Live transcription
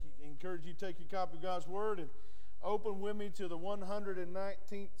encourage you to take your copy of God's Word and open with me to the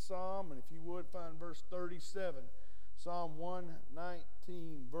 119th Psalm. And if you would, find verse 37. Psalm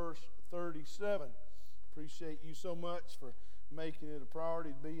 119, verse 37. Appreciate you so much for making it a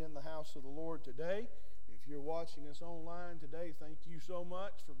priority to be in the house of the Lord today. If you're watching us online today, thank you so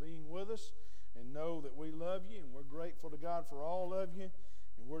much for being with us. And know that we love you, and we're grateful to God for all of you.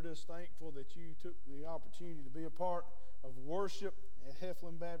 And we're just thankful that you took the opportunity to be a part of worship at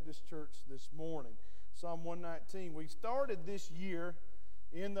Heflin Baptist Church this morning. Psalm 119. We started this year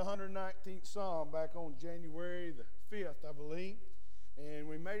in the 119th Psalm back on January the 5th, I believe. And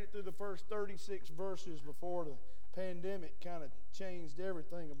we made it through the first 36 verses before the pandemic kind of changed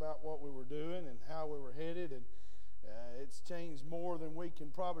everything about what we were doing and how we were headed. And it's changed more than we can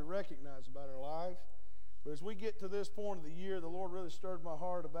probably recognize about our lives. But as we get to this point of the year, the Lord really stirred my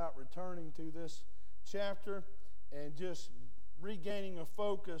heart about returning to this chapter and just regaining a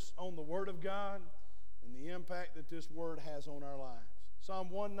focus on the Word of God and the impact that this Word has on our lives. Psalm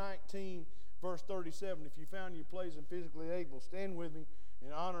 119, verse 37. If you found your place and physically able, stand with me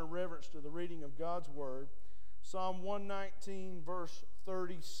in honor and reverence to the reading of God's Word. Psalm 119, verse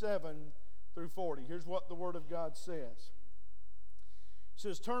 37 through 40. Here's what the Word of God says. It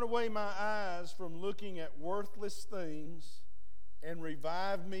says, "Turn away my eyes from looking at worthless things and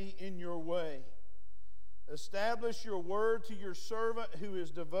revive me in your way. Establish your word to your servant who is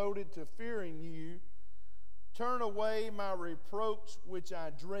devoted to fearing you. Turn away my reproach which I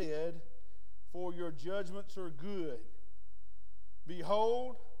dread, for your judgments are good.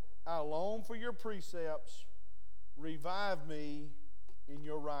 Behold, I long for your precepts. Revive me in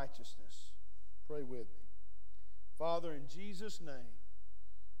your righteousness." Pray with me. Father, in Jesus' name,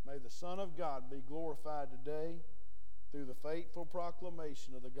 may the Son of God be glorified today through the faithful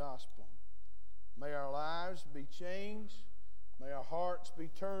proclamation of the gospel. May our lives be changed. May our hearts be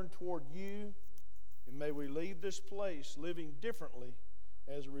turned toward you. And may we leave this place living differently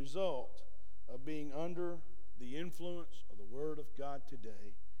as a result of being under the influence of the Word of God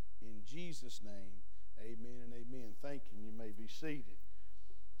today. In Jesus' name, amen and amen. Thank you. You may be seated.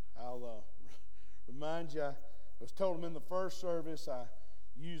 I'll remind you, I was told them in the first service, I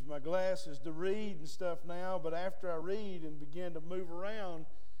use my glasses to read and stuff now, but after I read and begin to move around,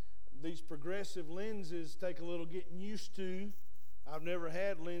 these progressive lenses take a little getting used to. I've never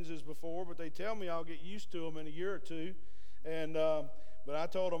had lenses before, but they tell me I'll get used to them in a year or two. And but I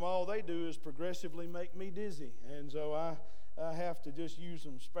told them all they do is progressively make me dizzy, and so I have to just use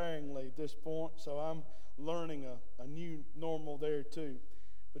them sparingly at this point. So I'm learning a new normal there too.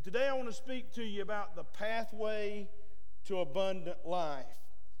 But today I want to speak to you about the pathway to abundant life.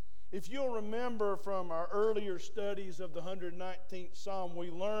 If you'll remember from our earlier studies of the 119th Psalm, we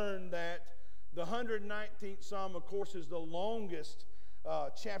learned that the 119th Psalm, of course, is the longest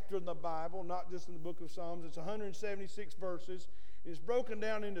chapter in the Bible, not just in the book of Psalms. It's 176 verses. It's broken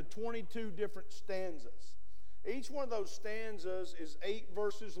down into 22 different stanzas. Each one of those stanzas is 8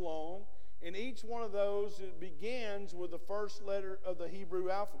 verses long, and each one of those begins with the first letter of the Hebrew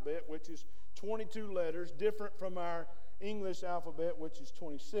alphabet, which is 22 letters, different from our English alphabet, which is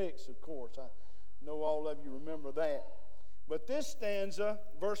 26, of course. I know all of you remember that. But this stanza,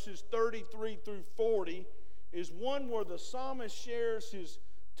 verses 33 through 40, is one where the psalmist shares his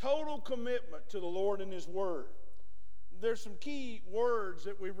total commitment to the Lord and His Word. There's some key words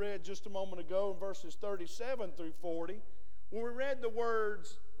that we read just a moment ago in verses 37 through 40, when we read the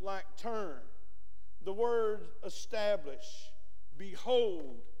words like turn, the word establish,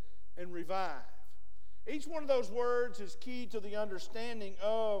 behold, and revive. Each one of those words is key to the understanding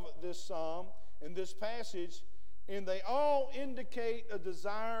of this psalm and this passage, and they all indicate a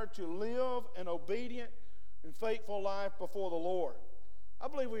desire to live an obedient and faithful life before the Lord. I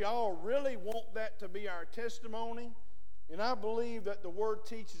believe we all really want that to be our testimony, and I believe that the Word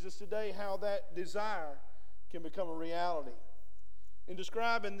teaches us today how that desire can become a reality. In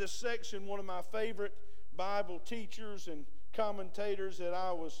describing this section, one of my favorite Bible teachers and commentators that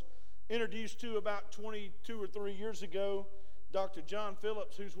I was introduced to about 22 or 3 years ago, Dr. John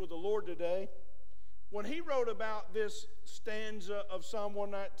Phillips, who's with the Lord today, when he wrote about this stanza of Psalm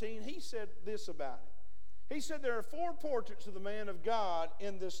 119, he said this about it. He said there are 4 portraits of the man of God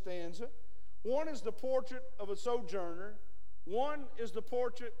in this stanza. One is the portrait of a sojourner. One is the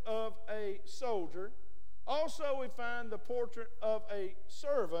portrait of a soldier. Also, we find the portrait of a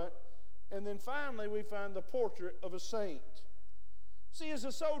servant. And then finally, we find the portrait of a saint. See, as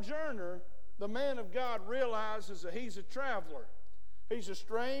a sojourner, the man of God realizes that he's a traveler. He's a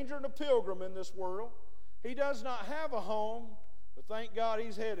stranger and a pilgrim in this world. He does not have a home, but thank God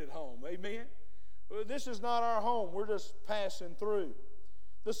he's headed home. Amen? This is not our home. We're just passing through.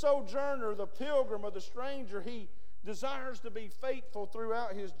 The sojourner, the pilgrim, or the stranger, he desires to be faithful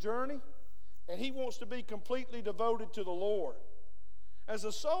throughout his journey, and he wants to be completely devoted to the Lord. As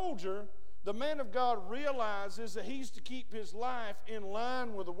a soldier, the man of God realizes that he's to keep his life in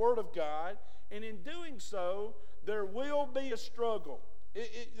line with the Word of God, and in doing so, there will be a struggle.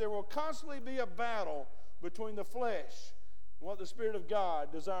 There will constantly be a battle between the flesh and what the Spirit of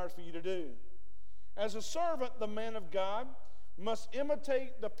God desires for you to do. As a servant, the man of God must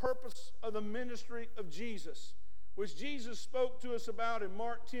imitate the purpose of the ministry of Jesus, which Jesus spoke to us about in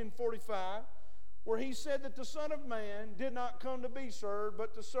Mark 10:45, where he said that the Son of Man did not come to be served,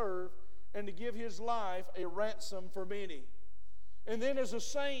 but to serve and to give his life a ransom for many. And then as a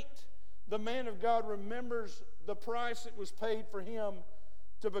saint, the man of God remembers the price that was paid for him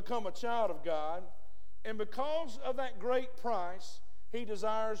to become a child of God. And because of that great price, he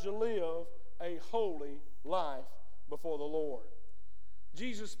desires to live a holy life before the Lord.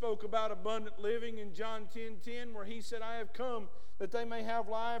 Jesus spoke about abundant living in John 10:10, where he said, I have come that they may have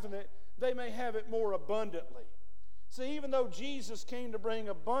life and that they may have it more abundantly. See, even though Jesus came to bring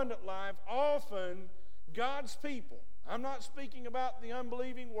abundant life, often God's people, I'm not speaking about the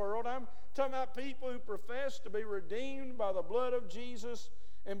unbelieving world, I'm talking about people who profess to be redeemed by the blood of Jesus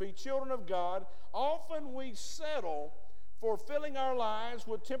and be children of God. Often we settle for filling our lives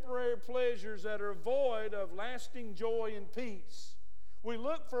with temporary pleasures that are void of lasting joy and peace. We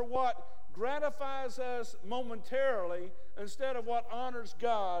look for what gratifies us momentarily instead of what honors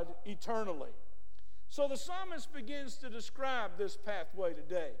God eternally. So the psalmist begins to describe this pathway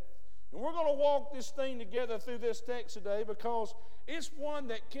today. And we're going to walk this thing together through this text today because it's one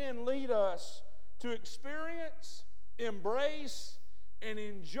that can lead us to experience, embrace, and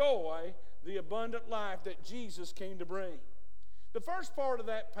enjoy the abundant life that Jesus came to bring. The first part of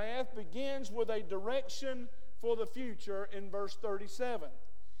that path begins with a direction for the future in verse 37.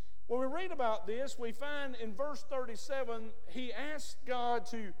 When we read about this, we find in verse 37, he asks God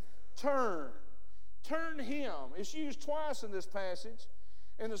to turn him. It's used twice in this passage.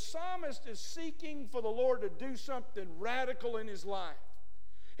 And the psalmist is seeking for the Lord to do something radical in his life.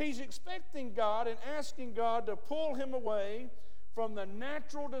 He's expecting God and asking God to pull him away from the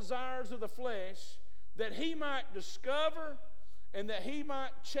natural desires of the flesh that he might discover and that he might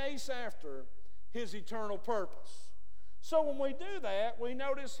chase after his eternal purpose. So when we do that, we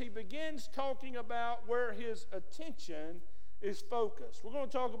notice he begins talking about where his attention is focused. We're going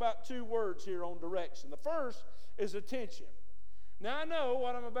to talk about two words here on direction. The first is attention. Now I know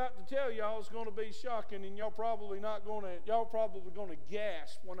what I'm about to tell y'all is going to be shocking, and y'all probably going to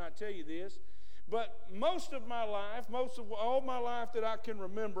gasp when I tell you this. But most of all my life that I can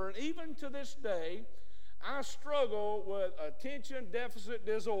remember, and even to this day, I struggle with attention deficit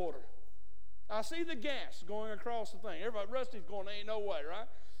disorder. I see the gas going across the thing. Everybody, Rusty's going, ain't no way, right?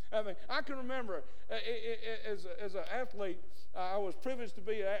 I mean, I can remember as an athlete, I was privileged to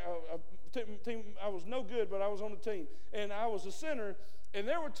be a team. I was no good, but I was on the team. And I was a center, and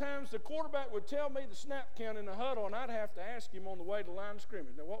there were times the quarterback would tell me the snap count in the huddle, and I'd have to ask him on the way to the line of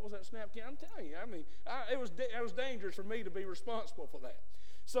scrimmage. Now, what was that snap count? I'm telling you, it was dangerous for me to be responsible for that.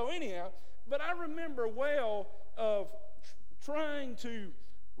 So anyhow, but I remember well of trying to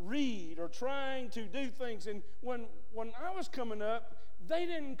read or trying to do things. And when I was coming up, they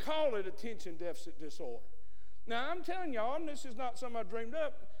didn't call it attention deficit disorder. Now, I'm telling y'all, this is not something I dreamed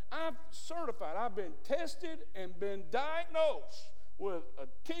up. I've certified. I've been tested and been diagnosed with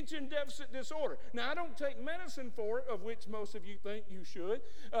attention deficit disorder. Now, I don't take medicine for it, of which most of you think you should.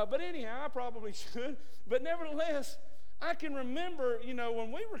 But anyhow, I probably should. But nevertheless, I can remember,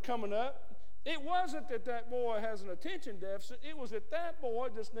 when we were coming up, it wasn't that boy has an attention deficit. It was that boy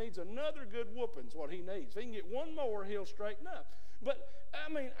just needs another good whooping's what he needs. If he can get one more, he'll straighten up. But,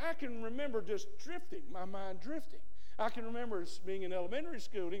 I can remember just drifting, my mind drifting. I can remember being in elementary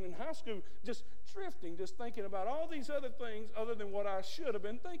school, even in high school, just drifting, just thinking about all these other things other than what I should have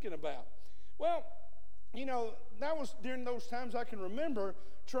been thinking about. Well, that was during those times I can remember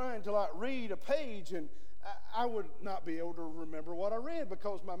trying to read a page, and I would not be able to remember what I read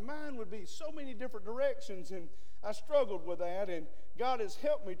because my mind would be so many different directions, and I struggled with that, and God has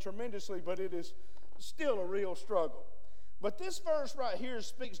helped me tremendously, but it is still a real struggle. But this verse right here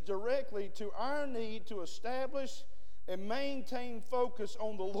speaks directly to our need to establish and maintain focus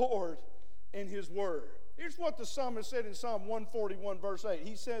on the Lord and His Word. Here's what the psalmist said in Psalm 141, verse 8.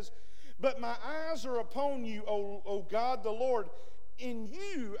 He says, "But my eyes are upon you, O God the Lord. In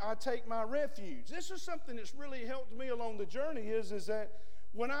you I take my refuge." This is something that's really helped me along the journey is that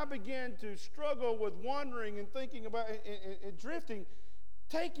when I began to struggle with wandering and thinking about and drifting,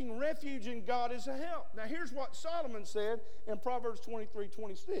 Taking refuge in God is a help. Now here's what Solomon said in Proverbs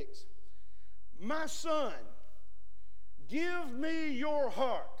 23:26. My son, give me your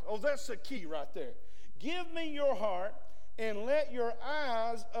heart. Oh, that's the key right there. Give me your heart and let your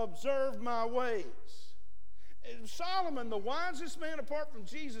eyes observe my ways. Solomon, the wisest man apart from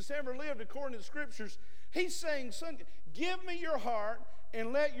Jesus ever lived according to the Scriptures, he's saying, son, give me your heart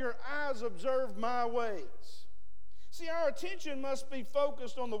and let your eyes observe my ways. See, our attention must be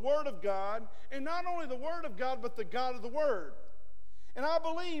focused on the Word of God, and not only the Word of God, but the God of the Word. And I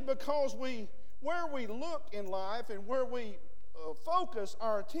believe because where we look in life and where we focus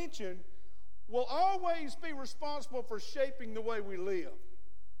our attention will always be responsible for shaping the way we live.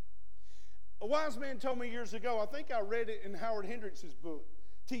 A wise man told me years ago, I think I read it in Howard Hendricks' book,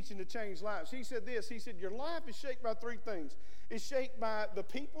 Teaching to Change Lives. He said this, he said, your life is shaped by three things. It's shaped by the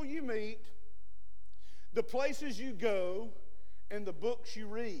people you meet, the places you go, and the books you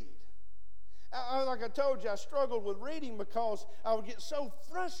read. Like I told you, I struggled with reading because I would get so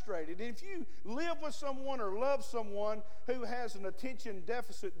frustrated. And if you live with someone or love someone who has an attention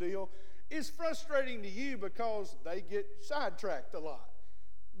deficit deal, it's frustrating to you because they get sidetracked a lot.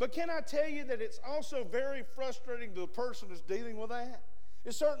 But can I tell you that it's also very frustrating to the person that's dealing with that?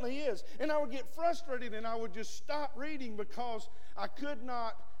 It certainly is. And I would get frustrated and I would just stop reading because I could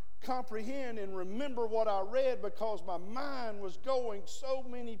not comprehend and remember what I read because my mind was going so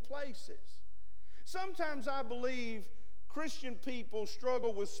many places. Sometimes I believe Christian people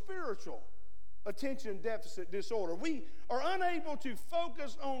struggle with spiritual attention deficit disorder. We are unable to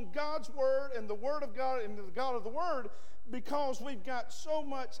focus on God's Word and the Word of God and the God of the Word because we've got so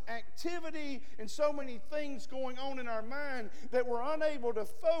much activity and so many things going on in our mind that we're unable to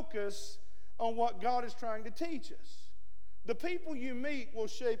focus on what God is trying to teach us. The people you meet will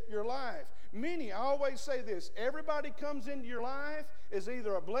shape your life. I always say this, everybody comes into your life is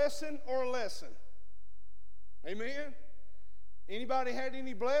either a blessing or a lesson. Amen? Anybody had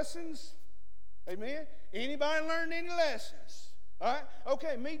any blessings? Amen? Anybody learned any lessons? All right?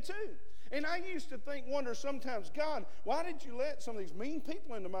 Okay, me too. And I used to wonder sometimes, God, why did you let some of these mean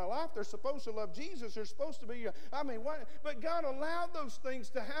people into my life? They're supposed to love Jesus. They're supposed to be, why? But God allowed those things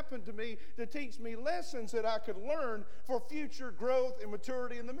to happen to me to teach me lessons that I could learn for future growth and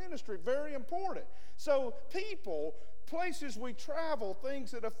maturity in the ministry. Very important. So people, places we travel,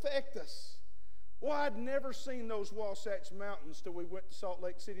 things that affect us. Well, I'd never seen those Wasatch Mountains till we went to Salt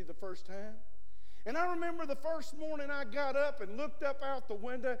Lake City the first time. And I remember the first morning I got up and looked up out the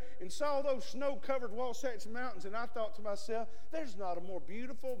window and saw those snow-covered Wasatch Mountains, and I thought to myself, there's not a more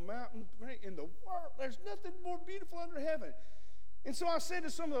beautiful mountain in the world. There's nothing more beautiful under heaven. And so I said to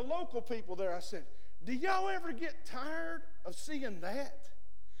some of the local people there, I said, do y'all ever get tired of seeing that?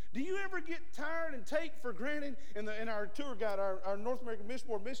 Do you ever get tired and take for granted? And our tour guide, our North American Mission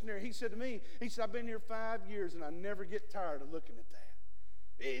Board missionary, he said to me, he said, I've been here 5 years and I never get tired of looking at that.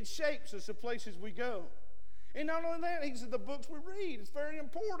 It shapes us the places we go. And not only that, he said the books we read, it's very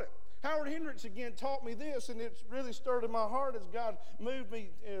important. Howard Hendricks again taught me this, and it's really stirred in my heart as God moved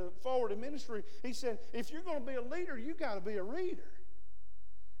me forward in ministry. He said, if you're going to be a leader, you got to be a reader.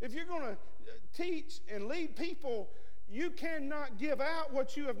 If you're going to teach and lead people, you cannot give out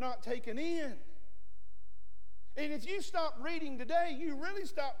what you have not taken in. And if you stop reading today, you really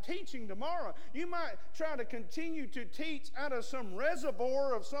stop teaching tomorrow. You might try to continue to teach out of some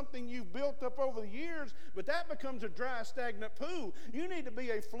reservoir of something you've built up over the years, but that becomes a dry, stagnant pool. You need to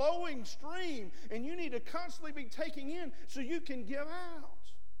be a flowing stream, and you need to constantly be taking in so you can give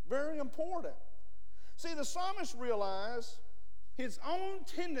out. Very important. See, the psalmist realized his own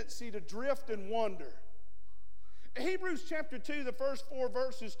tendency to drift and wander. Hebrews chapter 2, the first 4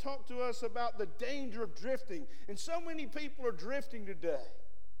 verses talk to us about the danger of drifting. And so many people are drifting today.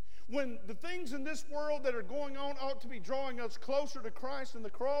 When the things in this world that are going on ought to be drawing us closer to Christ and the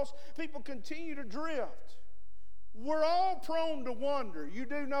cross, people continue to drift. We're all prone to wander. You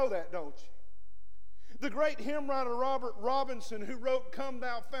do know that, don't you? The great hymn writer Robert Robinson, who wrote Come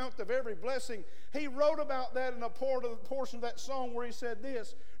Thou Fount of Every Blessing, he wrote about that in a portion of that song where he said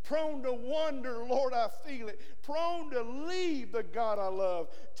this, prone to wander, Lord, I feel it. Prone to leave the God I love.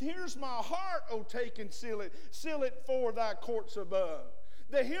 Here's my heart, oh, take and seal it. Seal it for thy courts above.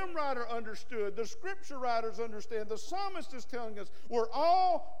 The hymn writer understood. The scripture writers understand. The psalmist is telling us we're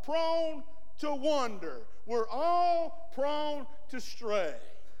all prone to wander. We're all prone to stray.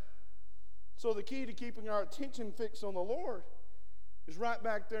 So the key to keeping our attention fixed on the Lord is right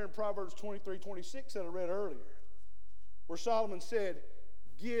back there in Proverbs 23:26 that I read earlier, where Solomon said,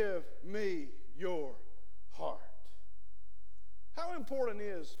 give me your heart. How important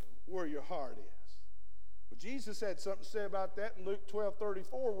is where your heart is? Well, Jesus had something to say about that in Luke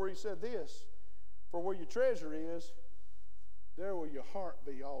 12:34, where he said this, "For where your treasure is, there will your heart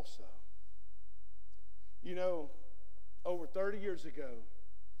be also." You know, over 30 years ago,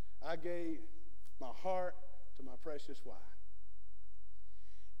 I gave my heart to my precious wife.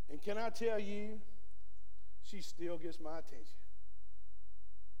 And can I tell you, she still gets my attention.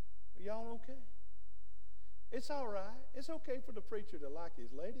 Are y'all okay? It's all right. It's okay for the preacher to like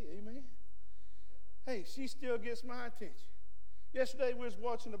his lady, amen? Hey, she still gets my attention. Yesterday we was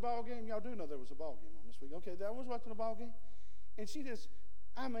watching the ball game. Y'all do know there was a ball game on this week. Okay, I was watching the ball game. And she just,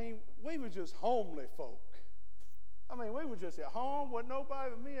 we were just homely folk. We were just at home with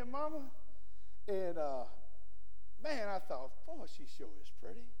nobody but me and Mama. And, man, I thought, boy, she sure is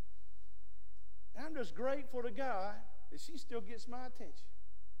pretty. And I'm just grateful to God that she still gets my attention.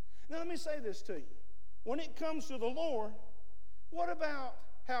 Now, let me say this to you. When it comes to the Lord, what about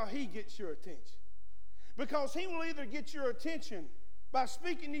how he gets your attention? Because he will either get your attention by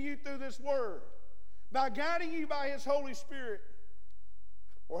speaking to you through this word, by guiding you by his Holy Spirit,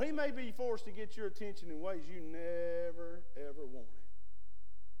 or he may be forced to get your attention in ways you never, ever wanted.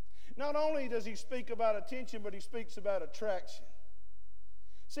 Not only does he speak about attention, but he speaks about attraction.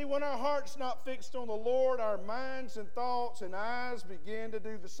 See, when our heart's not fixed on the Lord, our minds and thoughts and eyes begin to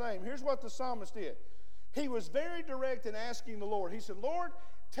do the same. Here's what the psalmist did. He was very direct in asking the Lord. He said, "Lord,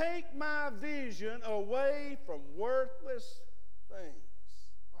 take my vision away from worthless things."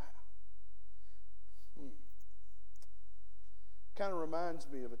 Wow. Kind of reminds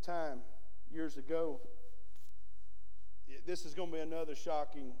me of a time years ago. This is going to be another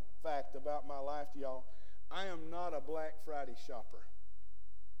shocking fact about my life to y'all. I am not a Black Friday shopper.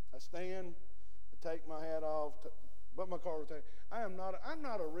 I stand, I take my hat off, but my car will take. I'm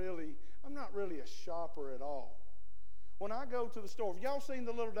not really a shopper at all. When I go to the store, have y'all seen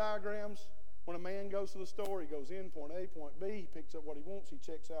the little diagrams? When a man goes to the store, he goes in, point A, point B, he picks up what he wants, he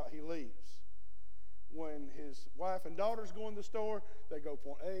checks out, he leaves. When his wife and daughters go in the store, they go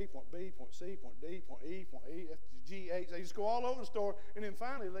point A, point B, point C, point D, point E, point E, F, G, H. They just go all over the store and then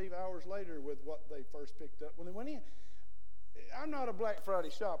finally leave hours later with what they first picked up when they went in. I'm not a Black Friday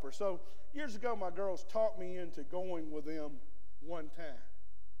shopper. So years ago, my girls talked me into going with them one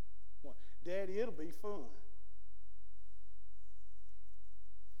time. Daddy, it'll be fun.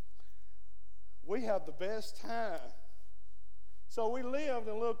 We have the best time. So we lived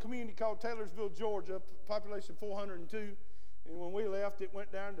in a little community called Taylorsville, Georgia, population 402. And when we left, it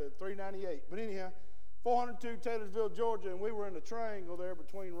went down to 398. But anyhow, 402 Taylorsville, Georgia, and we were in a triangle there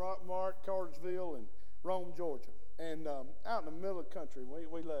between Rockmart, Cartersville, and Rome, Georgia. And out in the middle of the country.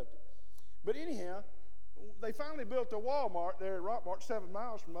 We loved it. But anyhow, they finally built a Walmart there at Rockmart 7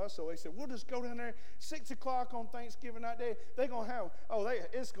 miles from us. So they said, we'll just go down there 6 o'clock on Thanksgiving night day. They're going to have,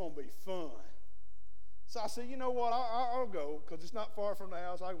 it's going to be fun. So I said, you know what, I'll go because it's not far from the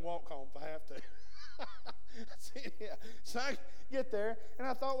house. I can walk home if I have to. So I get there, and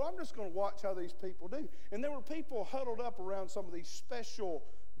I thought, well, I'm just going to watch how these people do. And there were people huddled up around some of these special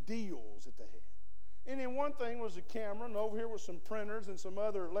deals that they had. And then one thing was a camera, and over here was some printers and some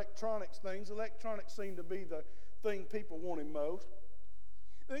other electronics things. Electronics seemed to be the thing people wanted most.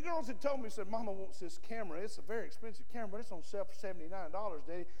 And the girls had told me, said, Mama wants this camera. It's a very expensive camera, but it's on sale for $79,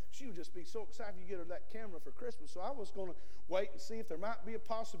 Daddy. She would just be so excited you get her that camera for Christmas. So I was going to wait and see if there might be a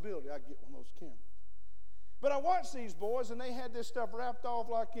possibility I'd get one of those cameras. But I watched these boys, and they had this stuff wrapped off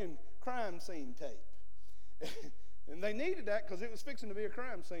like in crime scene tape. And they needed that because it was fixing to be a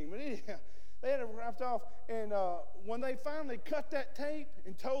crime scene. But anyhow, they had it wrapped off, and when they finally cut that tape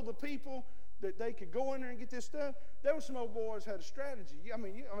and told the people that they could go in there and get this stuff, there were some old boys had a strategy.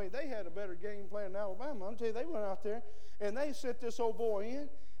 They had a better game plan in Alabama. I'm telling you, they went out there, and they set this old boy in,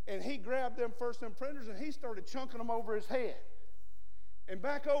 and he grabbed them printers, and he started chunking them over his head. And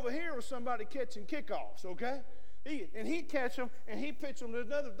back over here was somebody catching kickoffs, okay? He'd catch them, and he'd pitch them to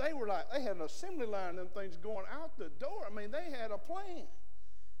another. They had an assembly line, them things going out the door. They had a plan.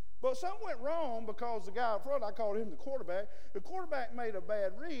 But something went wrong because the guy up front, I called him the quarterback made a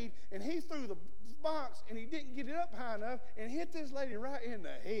bad read, and he threw the box, and he didn't get it up high enough, and hit this lady right in the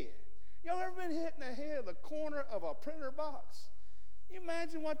head. Y'all ever been hit in the head, the corner of a printer box? You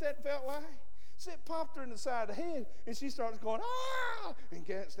imagine what that felt like? So it popped her in the side of the head, and she starts going, ah! And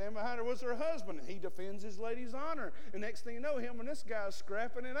can't stand behind her was her husband, and he defends his lady's honor. And next thing you know, him and this guy is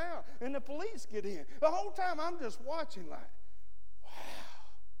scrapping it out, and the police get in. The whole time I'm just watching like,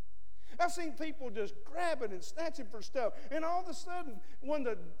 I've seen people just grabbing and snatching for stuff. And all of a sudden, when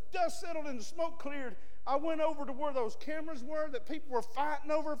the dust settled and the smoke cleared, I went over to where those cameras were that people were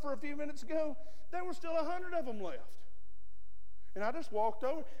fighting over for a few minutes ago. There were still 100 of them left. And I just walked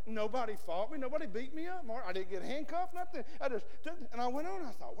over. Nobody fought me. Nobody beat me up. I didn't get handcuffed, nothing. I just took it, and I went on.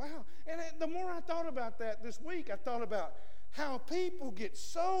 I thought, wow. And the more I thought about that this week, I thought about how people get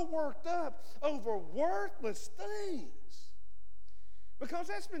so worked up over worthless things. Because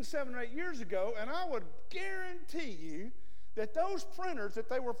that's been 7 or 8 years ago, and I would guarantee you that those printers that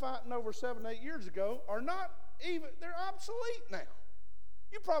they were fighting over 7 or 8 years ago are not even, they're obsolete now.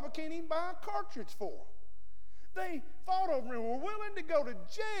 You probably can't even buy a cartridge for them. They fought over and were willing to go to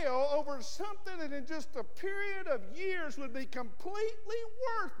jail over something that in just a period of years would be completely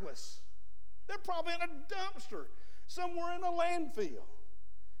worthless. They're probably in a dumpster somewhere in a landfill.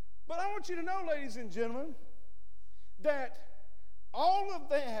 But I want you to know, ladies and gentlemen, that all of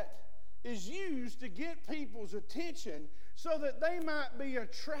that is used to get people's attention so that they might be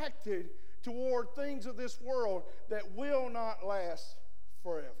attracted toward things of this world that will not last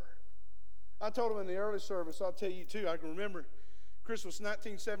forever. I told them in the early service, I'll tell you too, I can remember Christmas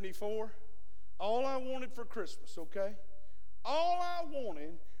 1974. All I wanted for Christmas, okay? All I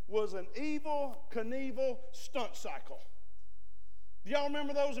wanted was an Evel Knievel stunt cycle. Do y'all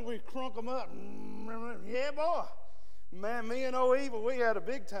remember those that we crunk them up? Yeah, boy. Man, me and old Evel, we had a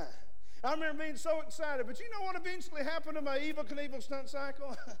big time. I remember being so excited. But you know what eventually happened to my Evel Knievel stunt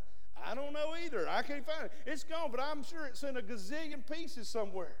cycle? I don't know either. I can't find it. It's gone, but I'm sure it's in a gazillion pieces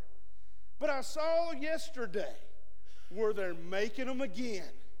somewhere. But I saw yesterday where they're making them again.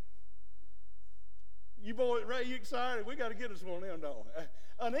 You boys, Ray, you excited? We got to get us one of them, don't we?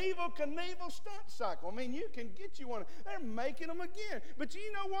 An Evel Knievel stunt cycle. I mean, you can get you one. They're making them again. But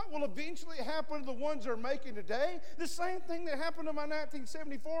you know what will eventually happen to the ones they're making today? The same thing that happened to my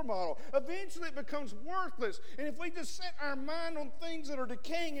 1974 model. Eventually it becomes worthless. And if we just set our mind on things that are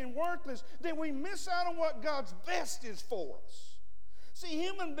decaying and worthless, then we miss out on what God's best is for us. See,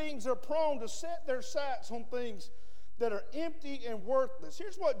 human beings are prone to set their sights on things that are empty and worthless.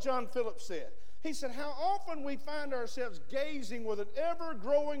 Here's what John Phillips said. He said, how often we find ourselves gazing with an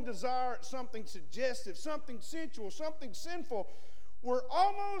ever-growing desire at something suggestive, something sensual, something sinful, we're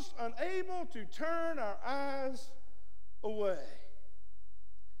almost unable to turn our eyes away.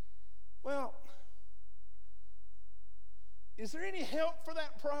 Well, is there any help for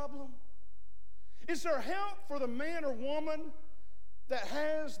that problem? Is there help for the man or woman that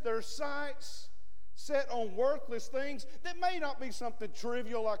has their sights set on worthless things that may not be something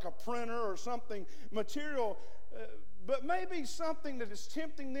trivial like a printer or something material, but maybe something that is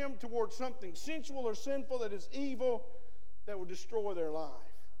tempting them towards something sensual or sinful that is evil that will destroy their life?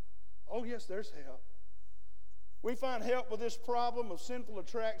 Oh, yes, there's help. We find help with this problem of sinful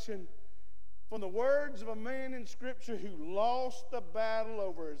attraction from the words of a man in Scripture who lost the battle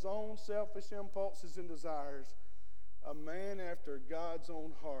over his own selfish impulses and desires, a man after God's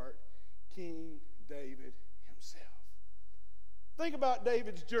own heart, King David himself. Think about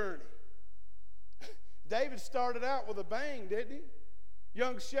David's journey. David started out with a bang, didn't he?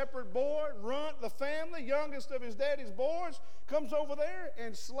 Young shepherd boy, runt the family, youngest of his daddy's boys, comes over there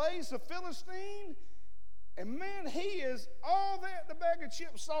and slays the Philistine. And man, he is all that in a bag of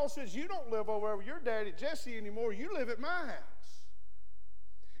chips. Saul says, you don't live over your daddy Jesse anymore. You live at my house.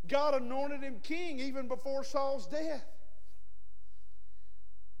 God anointed him king even before Saul's death.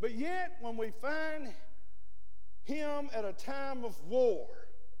 But yet, when we find him at a time of war,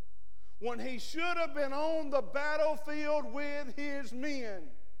 when he should have been on the battlefield with his men,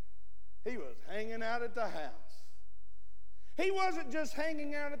 he was hanging out at the house. He wasn't just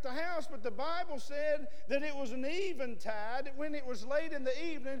hanging out at the house, but the Bible said that it was an eventide, when it was late in the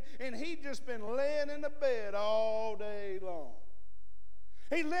evening, and he'd just been laying in the bed all day long.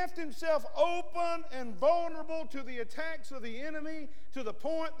 He left himself open and vulnerable to the attacks of the enemy to the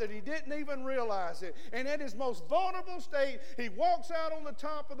point that he didn't even realize it. And at his most vulnerable state, he walks out on the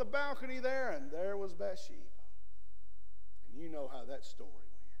top of the balcony there, and there was Bathsheba. And you know how that story went.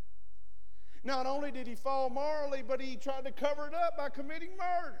 Not only did he fall morally, but he tried to cover it up by committing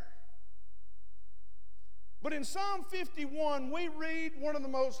murder. But in Psalm 51, we read one of the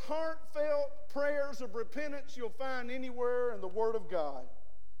most heartfelt prayers of repentance you'll find anywhere in the Word of God.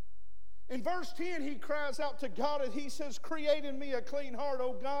 In verse 10, he cries out to God and he says, create in me a clean heart,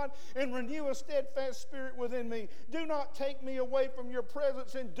 O God, and renew a steadfast spirit within me. Do not take me away from your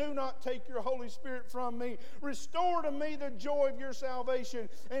presence, and do not take your Holy Spirit from me. Restore to me the joy of your salvation,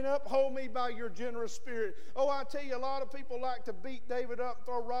 and uphold me by your generous spirit. Oh, I tell you, a lot of people like to beat David up and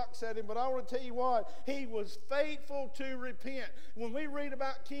throw rocks at him, but I want to tell you what, he was faithful to repent. When we read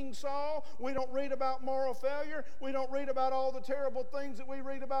about King Saul, we don't read about moral failure. We don't read about all the terrible things that we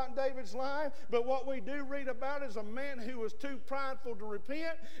read about in David's life. life, but what we do read about is a man who was too prideful to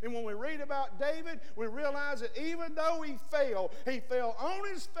repent. And when we read about David, we realize that even though he fell on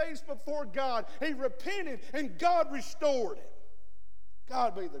his face before God. He repented, and God restored him.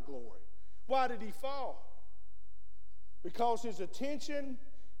 God be the glory. Why did he fall? Because his attention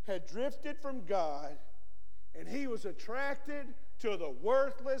had drifted from God, and he was attracted to the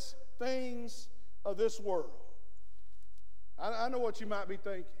worthless things of this world. I know what you might be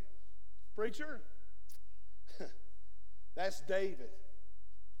thinking. Preacher, that's David.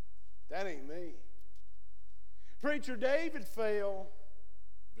 That ain't me. Preacher, David fell,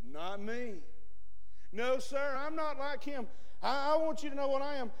 but not me. No, sir, I'm not like him. I want you to know what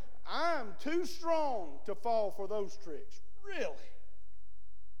I am. I'm too strong to fall for those tricks. Really?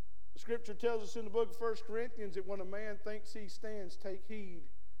 The scripture tells us in the book of 1 Corinthians that when a man thinks he stands, take heed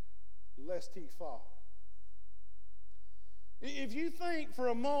lest he fall. If you think for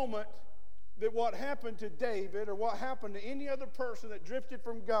a moment that what happened to David or what happened to any other person that drifted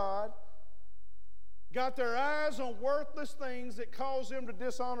from God, got their eyes on worthless things that cause them to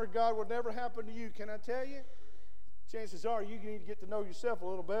dishonor God, would never happen to you, can I tell you? Chances are you need to get to know yourself a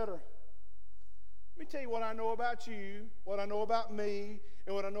little better. Let me tell you what I know about you, what I know about me,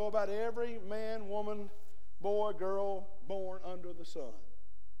 and what I know about every man, woman, boy, girl born under the sun.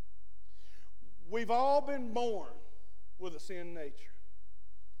 We've all been born with a sin nature.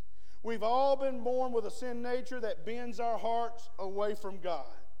 We've all been born with a sin nature that bends our hearts away from God.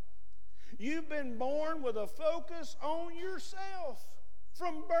 You've been born with a focus on yourself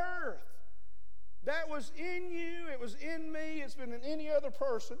from birth. That was in you, it was in me, it's been in any other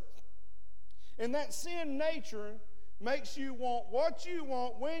person. And that sin nature makes you want what you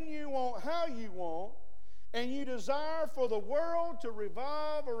want, when you want, how you want, and you desire for the world to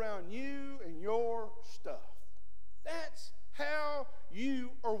revolve around you and your stuff. That's how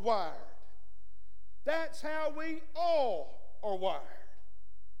you are wired. That's how we all are wired.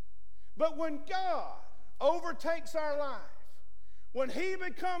 But when God overtakes our life, when He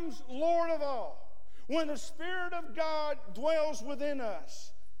becomes Lord of all, when the Spirit of God dwells within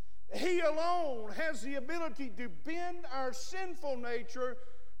us, He alone has the ability to bend our sinful nature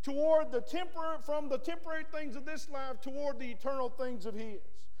toward from the temporary things of this life toward the eternal things of His.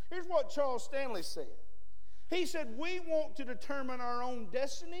 Here's what Charles Stanley said. He said, we want to determine our own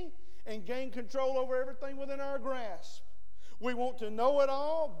destiny and gain control over everything within our grasp. We want to know it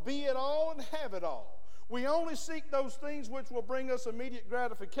all, be it all, and have it all. We only seek those things which will bring us immediate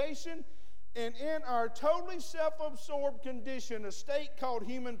gratification. And in our totally self-absorbed condition, a state called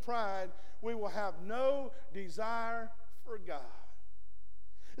human pride, we will have no desire for God.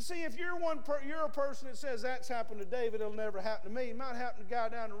 See, if you're a person that says that's happened to David, it'll never happen to me. It might happen to the guy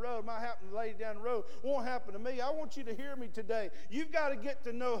down the road. It might happen to the lady down the road. It won't happen to me. I want you to hear me today. You've got to get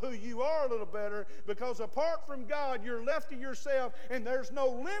to know who you are a little better, because apart from God, you're left to yourself, and there's no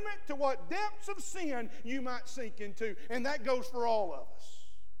limit to what depths of sin you might sink into. And that goes for all of us.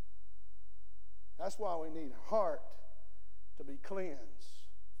 That's why we need a heart to be cleansed,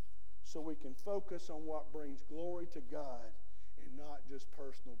 so we can focus on what brings glory to God and not just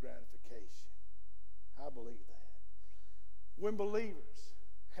personal gratification. I believe that. When believers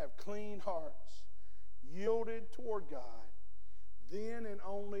have clean hearts, yielded toward God, then and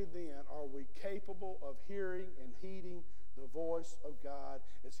only then are we capable of hearing and heeding the voice of God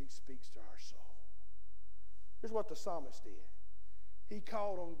as He speaks to our soul. Here's what the psalmist did. He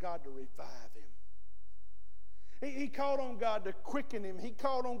called on God to revive him. He called on God to quicken him. He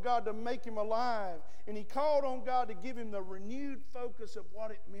called on God to make him alive. And he called on God to give him the renewed focus of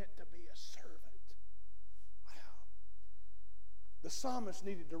what it meant to be a servant. Wow. The psalmist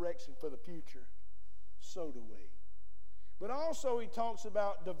needed direction for the future. So do we. But also he talks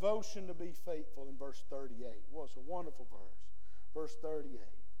about devotion to be faithful in verse 38. Well, it's a wonderful verse. Verse 38.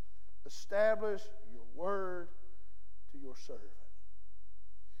 Establish your word to your servant.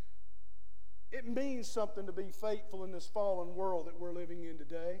 It means something to be faithful in this fallen world that we're living in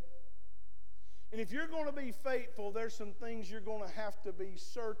today. And if you're going to be faithful, there's some things you're going to have to be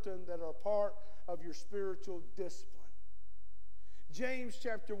certain that are part of your spiritual discipline. James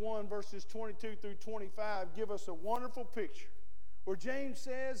chapter 1, verses 22 through 25 give us a wonderful picture where James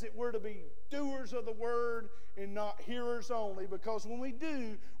says that we're to be doers of the word and not hearers only, because when we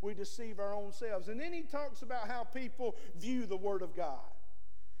do, we deceive our own selves. And then he talks about how people view the word of God.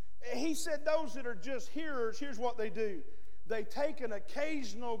 He said those that are just hearers, here's what they do. They take an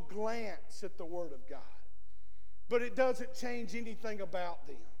occasional glance at the Word of God, but it doesn't change anything about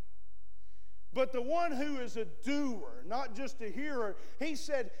them. But the one who is a doer, not just a hearer, he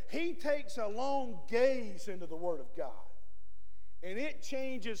said he takes a long gaze into the Word of God. and it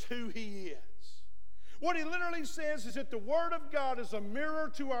changes who he is. What he literally says is that the Word of God is a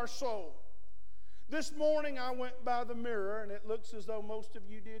mirror to our soul. This morning I went by the mirror, and it looks as though most of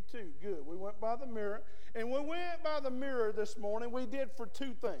you did too. Good. We went by the mirror. And when we went by the mirror this morning, we did for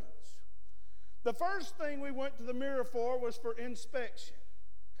two things. The first thing we went to the mirror for was for inspection.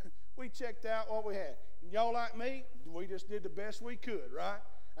 We checked out what we had. And y'all like me, we just did the best we could, right?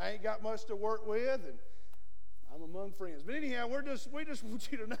 I ain't got much to work with, and I'm among friends. But anyhow, we just want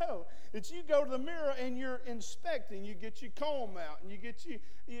you to know that you go to the mirror and you're inspecting. You get your comb out and you get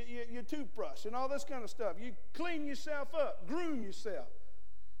your toothbrush and all this kind of stuff. You clean yourself up, groom yourself.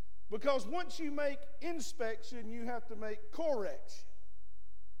 Because once you make inspection, you have to make correction.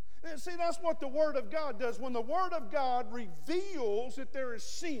 And see, that's what the Word of God does. When the Word of God reveals that there is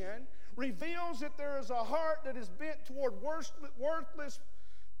sin, reveals that there is a heart that is bent toward worthless,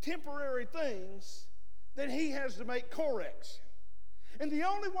 temporary things, then he has to make correction. And the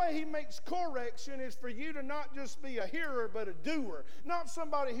only way he makes correction is for you to not just be a hearer but a doer. Not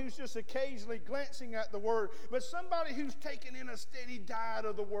somebody who's just occasionally glancing at the Word, but somebody who's taking in a steady diet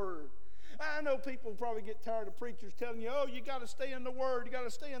of the Word. I know people probably get tired of preachers telling you, oh, you got to stay in the Word, you got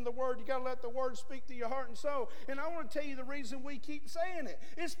to stay in the Word, you got to let the Word speak to your heart and soul. And I want to tell you the reason we keep saying it.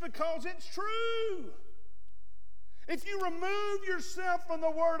 It's because it's true. If you remove yourself from the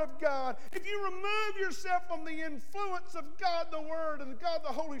Word of God, if you remove yourself from the influence of God the Word and God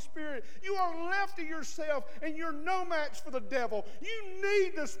the Holy Spirit, you are left to yourself and you're no match for the devil. You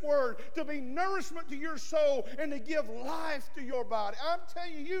need this Word to be nourishment to your soul and to give life to your body. I'm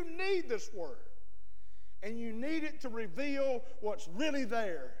telling you, you need this Word. And you need it to reveal what's really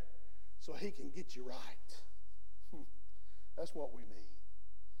there so He can get you right. That's what we need.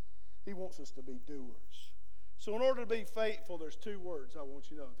 He wants us to be doers. So in order to be faithful, there's two words I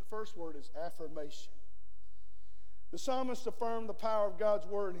want you to know. The first word is affirmation. The psalmist affirmed the power of God's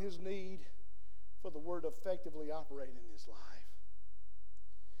Word and his need for the Word to effectively operate in his life.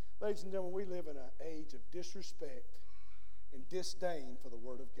 Ladies and gentlemen, we live in an age of disrespect and disdain for the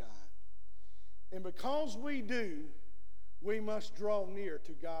Word of God. And because we do, we must draw near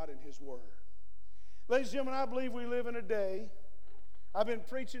to God and His Word. Ladies and gentlemen, I believe we live in a day, I've been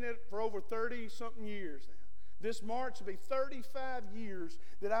preaching it for over 30-something years now. This March will be 35 years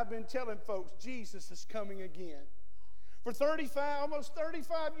that I've been telling folks Jesus is coming again. For almost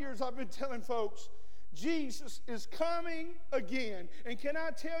 35 years, I've been telling folks Jesus is coming again. And can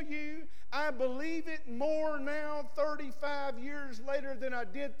I tell you, I believe it more now 35 years later than I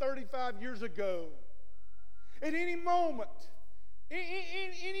did 35 years ago. At any moment,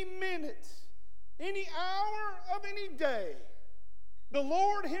 any minute, any hour of any day, the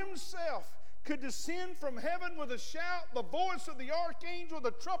Lord Himself could descend from heaven with a shout, the voice of the archangel, the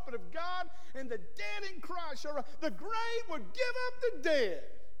trumpet of God, and the dead in Christ shall rise. The grave would give up the dead.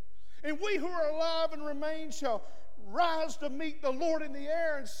 And we who are alive and remain shall rise to meet the Lord in the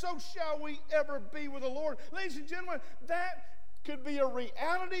air, and so shall we ever be with the Lord. Ladies and gentlemen, that could be a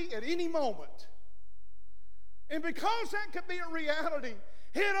reality at any moment. And because that could be a reality,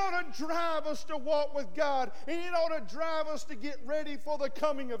 it ought to drive us to walk with God, and it ought to drive us to get ready for the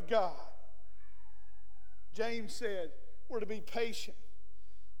coming of God. James said, we're to be patient,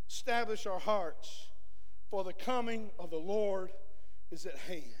 establish our hearts, for the coming of the Lord is at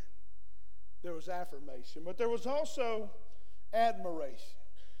hand. There was affirmation, but there was also admiration.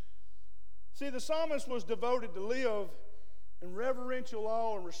 See, the psalmist was devoted to live in reverential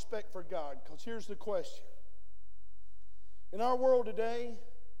awe and respect for God, because here's the question. In our world today,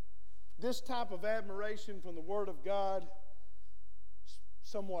 this type of admiration from the Word of God is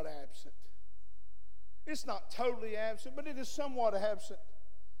somewhat absent. It's not totally absent, but it is somewhat absent.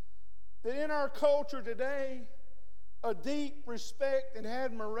 That in our culture today, a deep respect and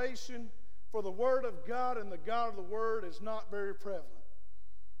admiration for the Word of God and the God of the Word is not very prevalent.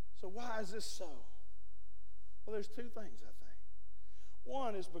 So why is this so? Well, there's two things, I think.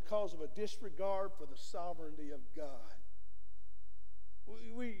 One is because of a disregard for the sovereignty of God.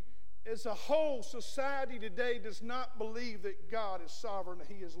 We as a whole society today does not believe that God is sovereign, that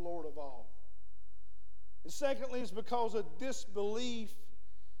He is Lord of all. And secondly, it's because of disbelief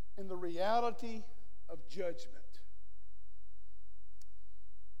in the reality of judgment.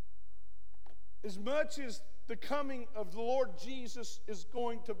 As much as the coming of the Lord Jesus is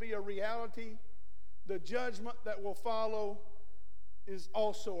going to be a reality, the judgment that will follow is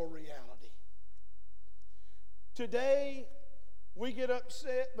also a reality. Today, we get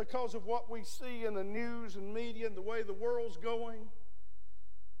upset because of what we see in the news and media and the way the world's going,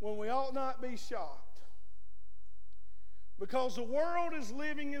 when we ought not be shocked. Because the world is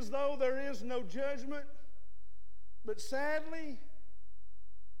living as though there is no judgment, but sadly,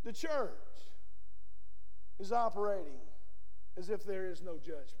 The church is operating as if there is no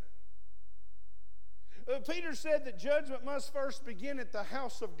judgment. Peter said that judgment must first begin at the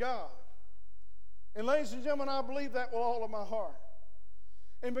house of God. And ladies and gentlemen, I believe that with all of my heart.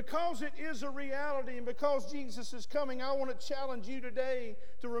 And because it is a reality and because Jesus is coming, I want to challenge you today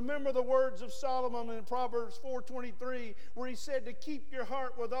to remember the words of Solomon in Proverbs 4:23, where he said to keep your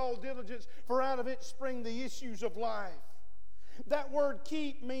heart with all diligence, for out of it spring the issues of life. That word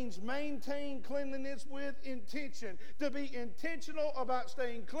keep means maintain cleanliness with intention. To be intentional about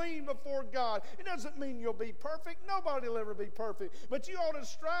staying clean before God. It doesn't mean you'll be perfect. Nobody will ever be perfect. But you ought to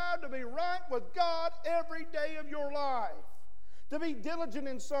strive to be right with God every day of your life. To be diligent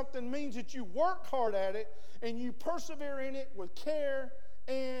in something means that you work hard at it and you persevere in it with care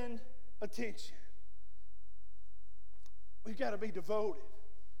and attention. We've got to be devoted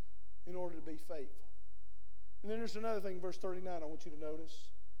in order to be faithful. And then there's another thing, verse 39, I want you to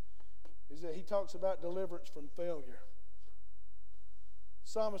notice, is that he talks about deliverance from failure. The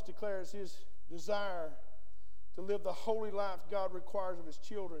psalmist declares his desire to live the holy life God requires of his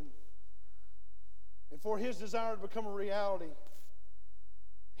children. And for his desire to become a reality,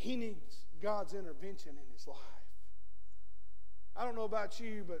 he needs God's intervention in his life. I don't know about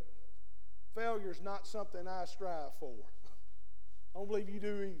you, but failure is not something I strive for. I don't believe you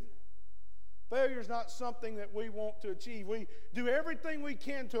do either. Failure is not something that we want to achieve. We do everything we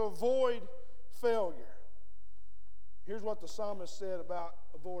can to avoid failure. Here's what the psalmist said about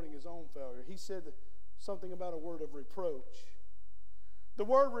avoiding his own failure. He said something about a word of reproach. The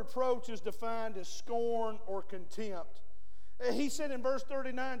word reproach is defined as scorn or contempt. He said in verse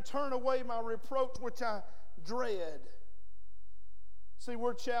 39, turn away my reproach which I dread. See,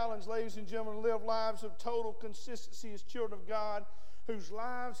 we're challenged, ladies and gentlemen, to live lives of total consistency as children of God, whose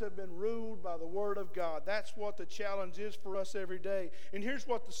lives have been ruled by the Word of God. That's what the challenge is for us every day. And here's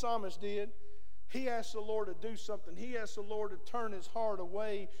what the psalmist did. He asked the Lord to do something. He asked the Lord to turn his heart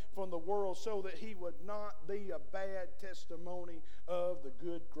away from the world so that he would not be a bad testimony of the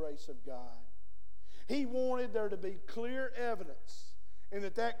good grace of God. He wanted there to be clear evidence, and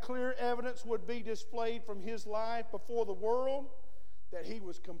that clear evidence would be displayed from his life before the world, that he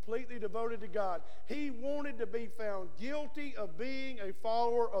was completely devoted to God. He wanted to be found guilty of being a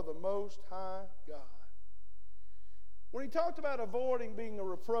follower of the Most High God. When he talked about avoiding being a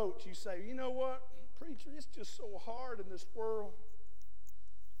reproach, you say, you know what, preacher, it's just so hard in this world.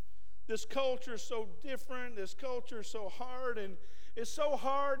 This culture is so different. This culture is so hard, and it's so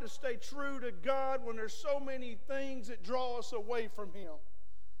hard to stay true to God when there's so many things that draw us away from Him.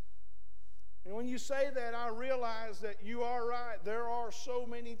 And when you say that, I realize that you are right. There are so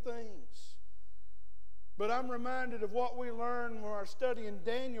many things. But I'm reminded of what we learned when our study in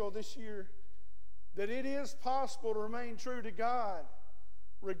Daniel this year, that it is possible to remain true to God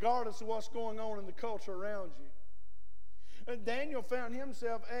regardless of what's going on in the culture around you. And Daniel found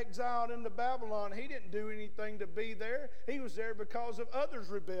himself exiled into Babylon. He didn't do anything to be there. He was there because of others'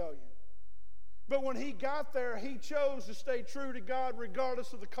 rebellion. But when he got there, he chose to stay true to God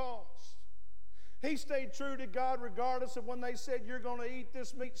regardless of the cost. He stayed true to God regardless of when they said, you're going to eat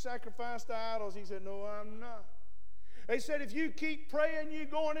this meat sacrificed to idols. He said, no, I'm not. They said, if you keep praying, you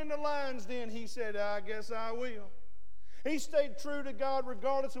going into lion's den. He said, I guess I will. He stayed true to God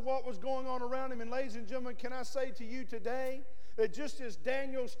regardless of what was going on around him. And ladies and gentlemen, can I say to you today that just as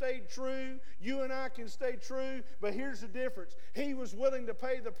Daniel stayed true, you and I can stay true. But here's the difference. He was willing to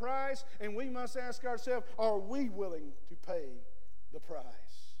pay the price, and we must ask ourselves, are we willing to pay the price?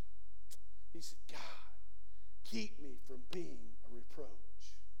 He said, God, keep me from being a reproach.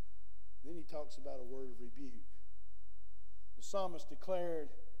 Then he talks about a word of rebuke. The psalmist declared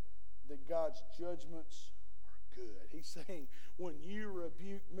that God's judgments are good. He's saying, when you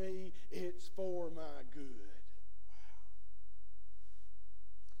rebuke me, it's for my good. Wow.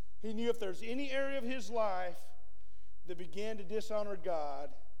 He knew if there's any area of his life that began to dishonor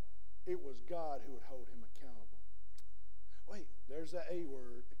God, it was God who would hold him accountable. Wait, there's that A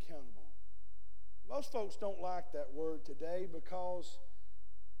word, accountable. Most folks don't like that word today because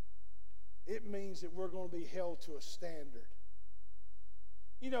it means that we're going to be held to a standard.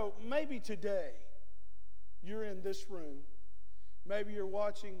 You know, maybe today you're in this room. Maybe you're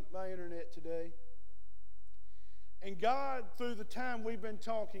watching my internet today. And God, through the time we've been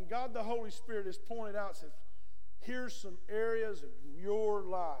talking, God the Holy Spirit has pointed out, says, here's some areas of your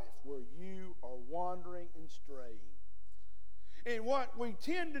life where you are wandering and straying. And what we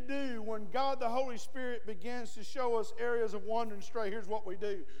tend to do when God the Holy Spirit begins to show us areas of wandering and stray, here's what we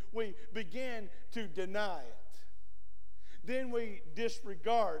do. We begin to deny it. Then we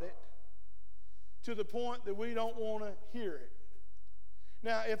disregard it to the point that we don't want to hear it.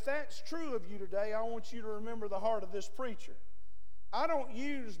 Now, if that's true of you today, I want you to remember the heart of this preacher. I don't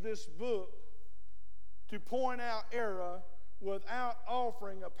use this book to point out error without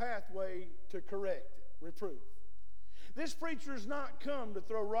offering a pathway to correct it, reproof. This preacher has not come to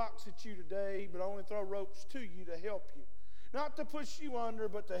throw rocks at you today, but only throw ropes to you to help you. Not to push you under,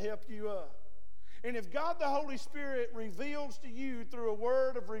 but to help you up. And if God the Holy Spirit reveals to you through a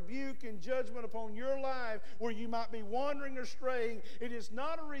word of rebuke and judgment upon your life where you might be wandering or straying, it is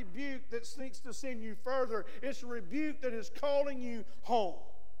not a rebuke that seeks to send you further. It's a rebuke that is calling you home.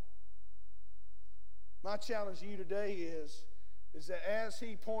 My challenge to you today is that as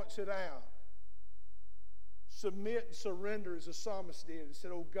he points it out, submit and surrender as the psalmist did and said,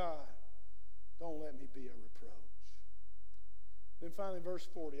 oh God, don't let me be a reproach. Then finally, verse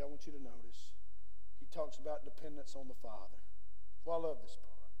 40, I want you to notice. He talks about dependence on the Father. Well, I love this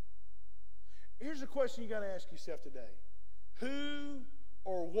part. Here's a question you got to ask yourself today. Who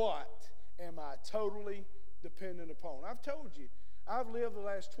or what am I totally dependent upon? I've told you, I've lived the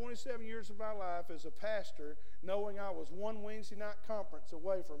last 27 years of my life as a pastor knowing I was one Wednesday night conference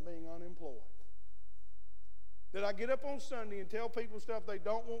away from being unemployed. That I get up on Sunday and tell people stuff they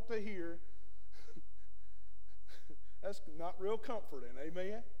don't want to hear. That's not real comforting,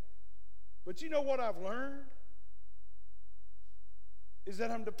 amen? But you know what I've learned? Is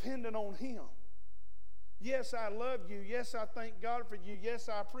that I'm dependent on Him. Yes, I love you. Yes, I thank God for you. Yes,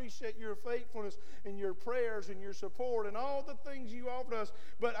 I appreciate your faithfulness and your prayers and your support and all the things you offered us.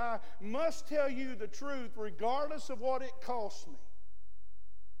 But I must tell you the truth regardless of what it costs me.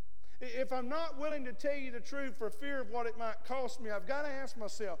 If I'm not willing to tell you the truth for fear of what it might cost me, I've got to ask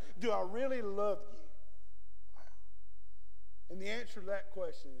myself, do I really love you? Wow. And the answer to that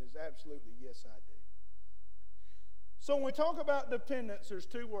question is absolutely yes, I do. So when we talk about dependence, there's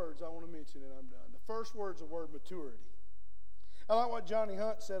two words I want to mention and I'm done. The first word is the word maturity. I like what Johnny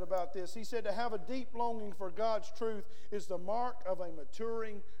Hunt said about this. He said to have a deep longing for God's truth is the mark of a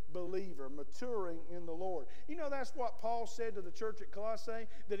maturing believer, maturing in the Lord. You know, that's what Paul said to the church at Colossae,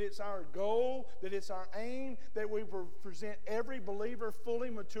 that it's our goal, that it's our aim, that we present every believer fully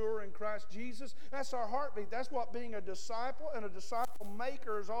mature in Christ Jesus. That's our heartbeat. That's what being a disciple and a disciple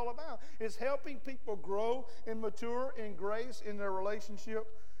maker is all about, is helping people grow and mature in grace in their relationship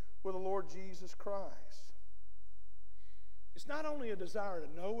with the Lord Jesus Christ. It's not only a desire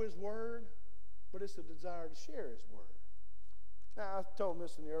to know His Word, but it's a desire to share His Word. Now, I told them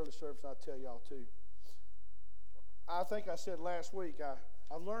this in the early service, and I'll tell y'all too. I think I said last week,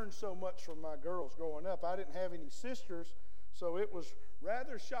 I've learned so much from my girls growing up. I didn't have any sisters, so it was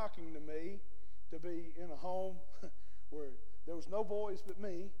rather shocking to me to be in a home where there was no boys but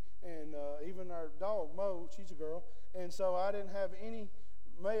me, and even our dog, Mo, she's a girl, and so I didn't have any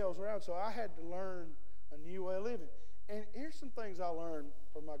males around, so I had to learn a new way of living. And here's some things I learned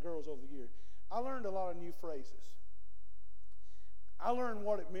from my girls over the years. I learned a lot of new phrases. I learned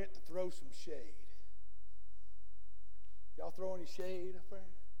what it meant to throw some shade. Y'all throw any shade up there?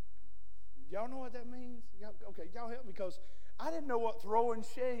 Y'all know what that means? Okay, y'all help me, because I didn't know what throwing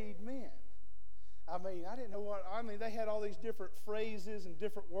shade meant. I didn't know what, they had all these different phrases and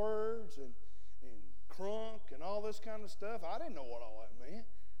different words and crunk and all this kind of stuff. I didn't know what all that meant.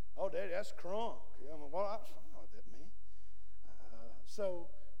 Oh, Daddy, that's crunk. I don't know what that meant.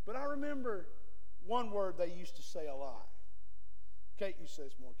 But I remember one word they used to say a lot. Kate used to say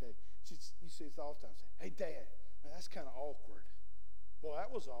this more, Kate. She says all the time, hey, Dad, man, that's kind of awkward. Boy,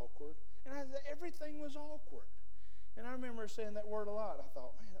 that was awkward. And everything was awkward. And I remember her saying that word a lot. I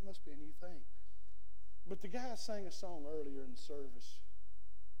thought, man, that must be a new thing. But the guy sang a song earlier in the service,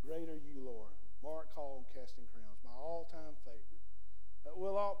 Great Are You, Lord. Mark Hall and Casting Crowns, my all-time favorite.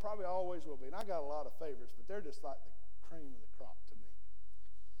 Probably always will be. And I got a lot of favorites, but they're just like the cream of the crop to me.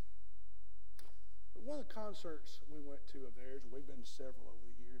 But one of the concerts we went to of theirs, and we've been to several over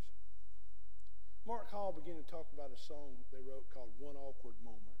the years, Mark Hall began to talk about a song they wrote called One Awkward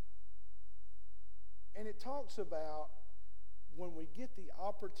Moment. And it talks about when we get the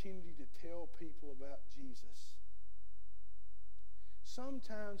opportunity to tell people about Jesus,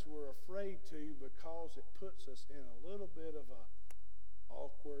 sometimes we're afraid to because it puts us in a little bit of a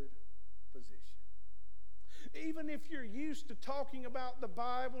awkward position. Even if you're used to talking about the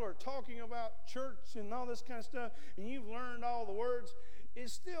Bible or talking about church and all this kind of stuff, and you've learned all the words,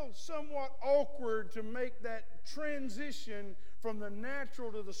 it's still somewhat awkward to make that transition from the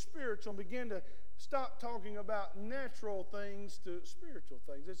natural to the spiritual and begin to stop talking about natural things to spiritual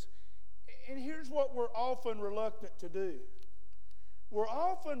things. And here's what we're often reluctant to do. We're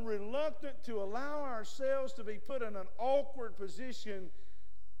often reluctant to allow ourselves to be put in an awkward position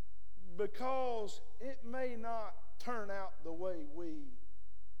because it may not turn out the way we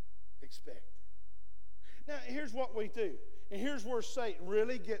expected. Now, here's what we do. And here's where Satan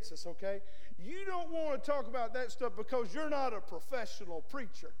really gets us, okay? You don't want to talk about that stuff because you're not a professional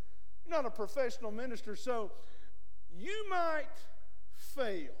preacher. You're not a professional minister, so you might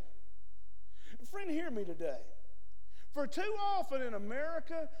fail. Friend, hear me today. For too often in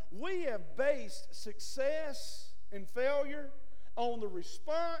America, we have based success and failure on the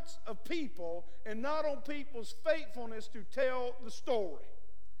response of people and not on people's faithfulness to tell the story.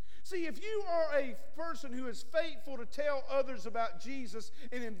 See, if you are a person who is faithful to tell others about Jesus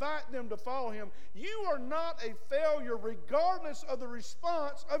and invite them to follow him, you are not a failure regardless of the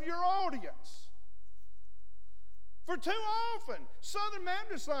response of your audience. For too often, Southern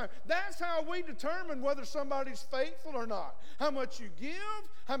Baptist Life, that's how we determine whether somebody's faithful or not. How much you give,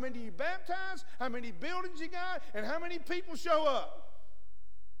 how many you baptize, how many buildings you got, and how many people show up.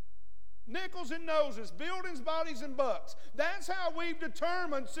 Nickels and noses, buildings, bodies, and bucks. That's how we've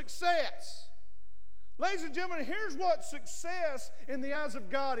determined success. Ladies and gentlemen, here's what success in the eyes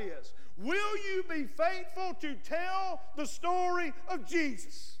of God is. Will you be faithful to tell the story of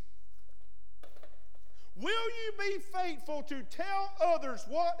Jesus? Will you be faithful to tell others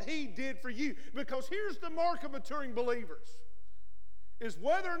what he did for you? Because here's the mark of maturing believers, is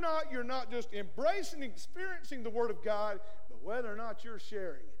whether or not you're not just embracing and experiencing the Word of God, but whether or not you're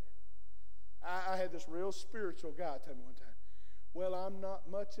sharing it. I had this real spiritual guy tell me one time, well, I'm not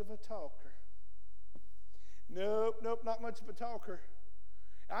much of a talker. Nope, not much of a talker.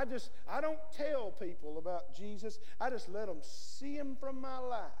 I don't tell people about Jesus. I just let them see him from my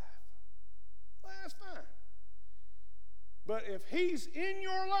life. Well, that's fine. But if he's in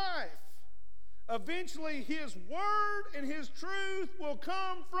your life, eventually his word and his truth will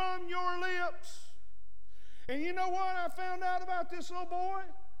come from your lips. And you know what I found out about this little boy?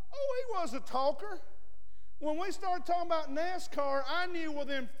 Oh, he was a talker. When we started talking about NASCAR, I knew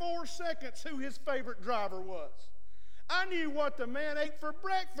within 4 seconds who his favorite driver was. I knew what the man ate for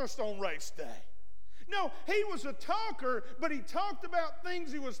breakfast on race day. No, he was a talker, but he talked about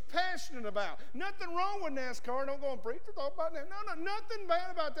things he was passionate about. Nothing wrong with NASCAR. Don't go and preach or talk about that. No, nothing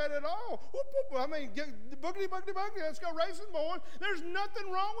bad about that at all. Whoop, whoop. I mean, boogity, boogity, boogity. Let's go racing, boys. There's nothing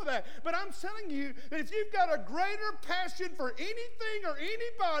wrong with that. But I'm telling you that if you've got a greater passion for anything or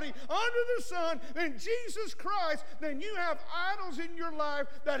anybody under the sun than Jesus Christ, then you have idols in your life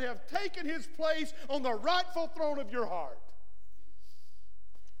that have taken his place on the rightful throne of your heart.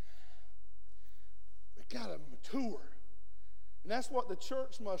 Got to mature. And that's what the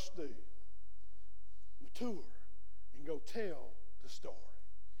church must do. Mature and go tell the story.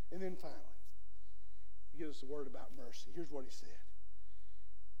 And then finally, he gives us a word about mercy. Here's what he said.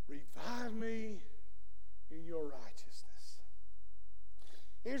 Revive me in your righteousness.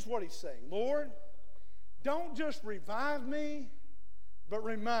 Here's what he's saying. Lord, don't just revive me, but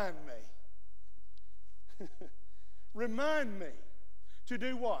remind me. Remind me to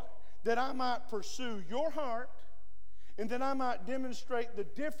do what? That I might pursue your heart, and that I might demonstrate the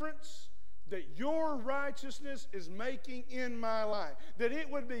difference that your righteousness is making in my life. That it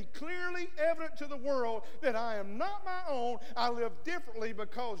would be clearly evident to the world that I am not my own. I live differently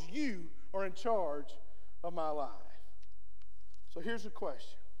because you are in charge of my life. So here's the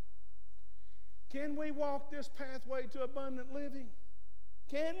question. Can we walk this pathway to abundant living?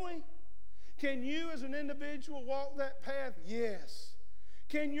 Can we? Can you as an individual walk that path? Yes.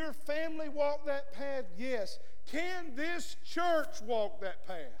 Can your family walk that path? Yes. Can this church walk that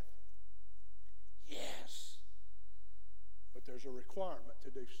path? Yes. But there's a requirement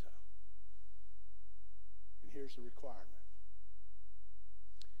to do so. And here's the requirement.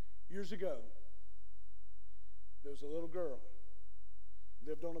 Years ago, there was a little girl,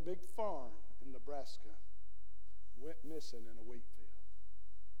 lived on a big farm in Nebraska, went missing in a wheat field.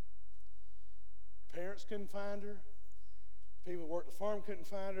 Her parents couldn't find her. People who worked the farm couldn't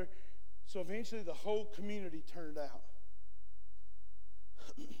find her. So eventually the whole community turned out.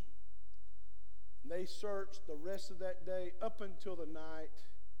 They searched the rest of that day up until the night,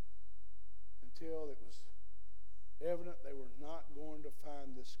 until it was evident they were not going to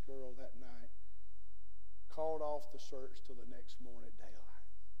find this girl that night. Called off the search till the next morning at daylight.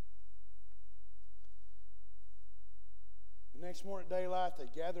 The next morning at daylight, they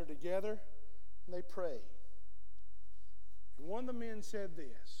gathered together and they prayed. And one of the men said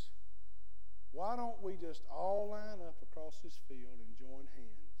this, why don't we just all line up across this field and join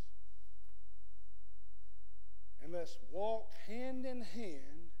hands? And let's walk hand in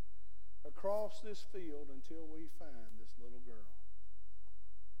hand across this field until we find this little girl.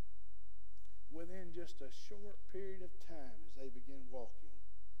 Within just a short period of time, as they began walking,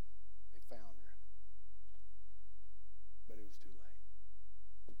 they found her. But it was too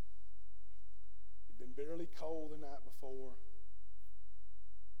late. been bitterly cold the night before.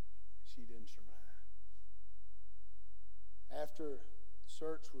 She didn't survive. After the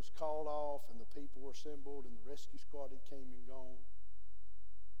search was called off and the people were assembled and the rescue squad had came and gone,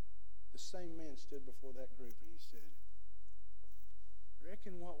 the same man stood before that group and he said,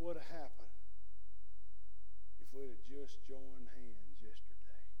 reckon what would have happened if we'd have just joined hands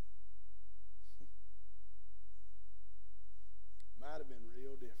yesterday? Might have been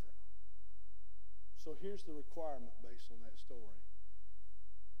real different. So here's the requirement based on that story.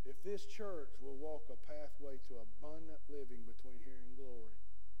 If this church will walk a pathway to abundant living between here and glory,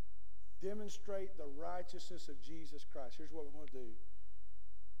 demonstrate the righteousness of Jesus Christ, here's what we're going to do.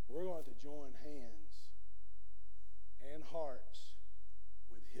 We're going to join hands and hearts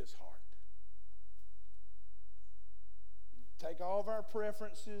with his heart. Take all of our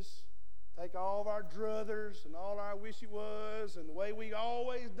preferences, take all of our druthers and all our wish it was and the way we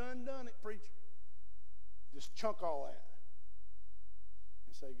always done it, preacher. Just chunk all that.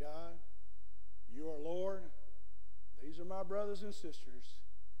 And say, God, you are Lord. These are my brothers and sisters.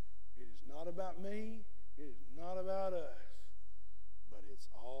 It is not about me. It is not about us. But it's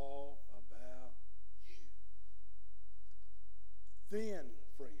all about you. Then,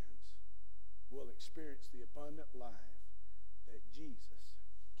 friends, we'll experience the abundant life that Jesus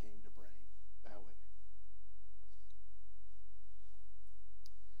came to bring. Bow with me.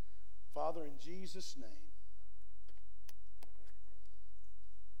 Father, in Jesus' name,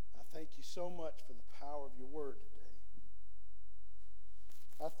 I thank you so much for the power of your word today.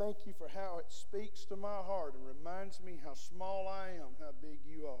 I thank you for how it speaks to my heart and reminds me how small I am, how big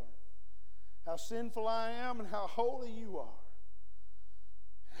you are, how sinful I am, and how holy you are,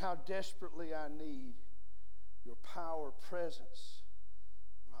 how desperately I need your power, presence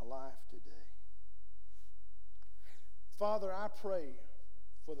in my life today. Father, I pray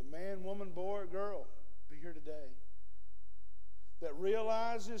for the man, woman, boy, or girl be here today that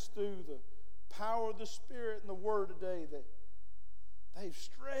realizes through the power of the Spirit and the Word today that they've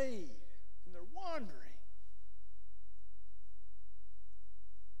strayed and they're wandering.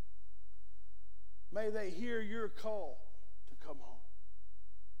 May they hear your call to come home.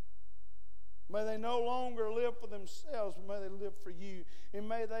 May they no longer live for themselves, but may they live for you. And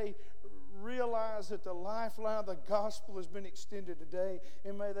may they realize that the lifeline of the gospel has been extended today.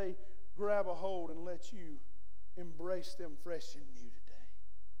 And may they grab a hold and let you embrace them fresh and new today.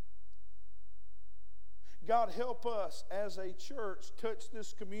 God, help us as a church touch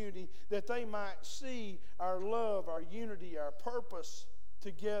this community that they might see our love, our unity, our purpose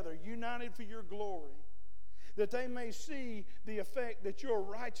together, united for your glory. That they may see the effect that your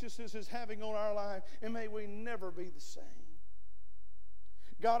righteousness is having on our life, and may we never be the same.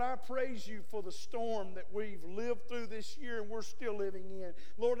 God, I praise you for the storm that we've lived through this year and we're still living in.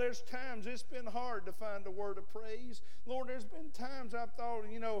 Lord, there's times it's been hard to find a word of praise. Lord, there's been times I've thought,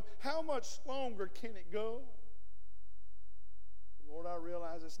 how much longer can it go? Lord, I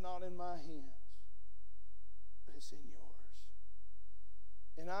realize it's not in my hands, but it's in yours.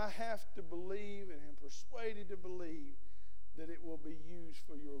 And I have to believe and am persuaded to believe that it will be used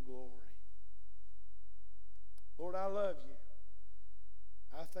for your glory. Lord, I love you.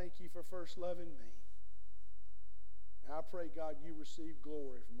 I thank you for first loving me. And I pray, God, you receive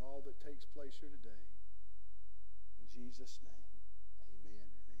glory from all that takes place here today. In Jesus' name,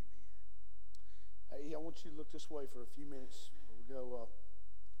 amen and amen. Hey, I want you to look this way for a few minutes. We'll go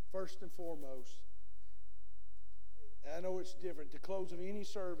first and foremost. I know it's different. To close of any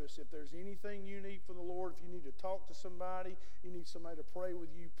service, if there's anything you need from the Lord, if you need to talk to somebody, you need somebody to pray with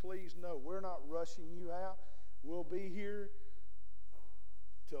you, please know we're not rushing you out. We'll be here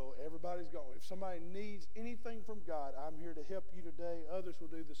till everybody's gone. If somebody needs anything from God, I'm here to help you today. Others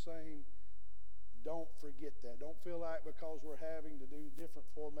will do the same. Don't forget that. Don't feel like because we're having to do different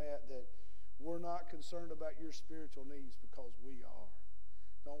format that we're not concerned about your spiritual needs, because we are.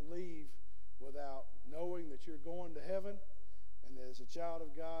 Don't leave without knowing that you're going to heaven and that as a child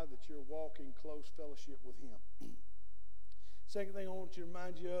of God that you're walking close fellowship with him. Second thing I want you to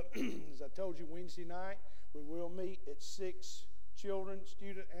remind you of, as I told you Wednesday night, we will meet at 6. Children,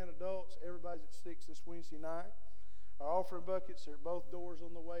 student, and adults. Everybody's at 6 this Wednesday night. Our offering buckets are at both doors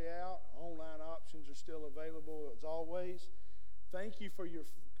on the way out. Online options are still available as always. Thank you for your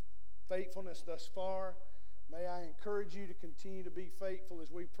faithfulness thus far. May I encourage you to continue to be faithful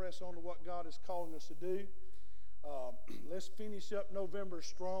as we press on to what God is calling us to do. Let's finish up November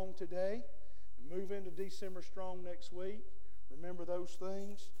strong today and move into December strong next week. Remember those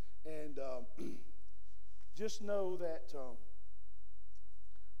things. And just know that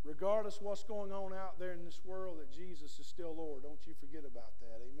regardless of what's going on out there in this world, that Jesus is still Lord. Don't you forget about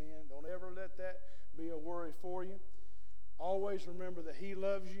that. Amen. Don't ever let that be a worry for you. Always remember that He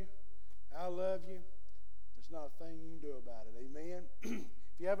loves you. I love you. There's not a thing you can do about it. Amen.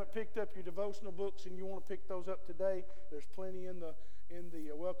 If you haven't picked up your devotional books and you want to pick those up today, there's plenty in the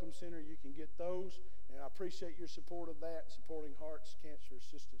Welcome Center. You can get those. And I appreciate your support of that, supporting Heart's Cancer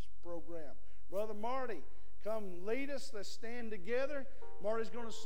Assistance Program. Brother Marty, come lead us. Let's stand together. Marty's going to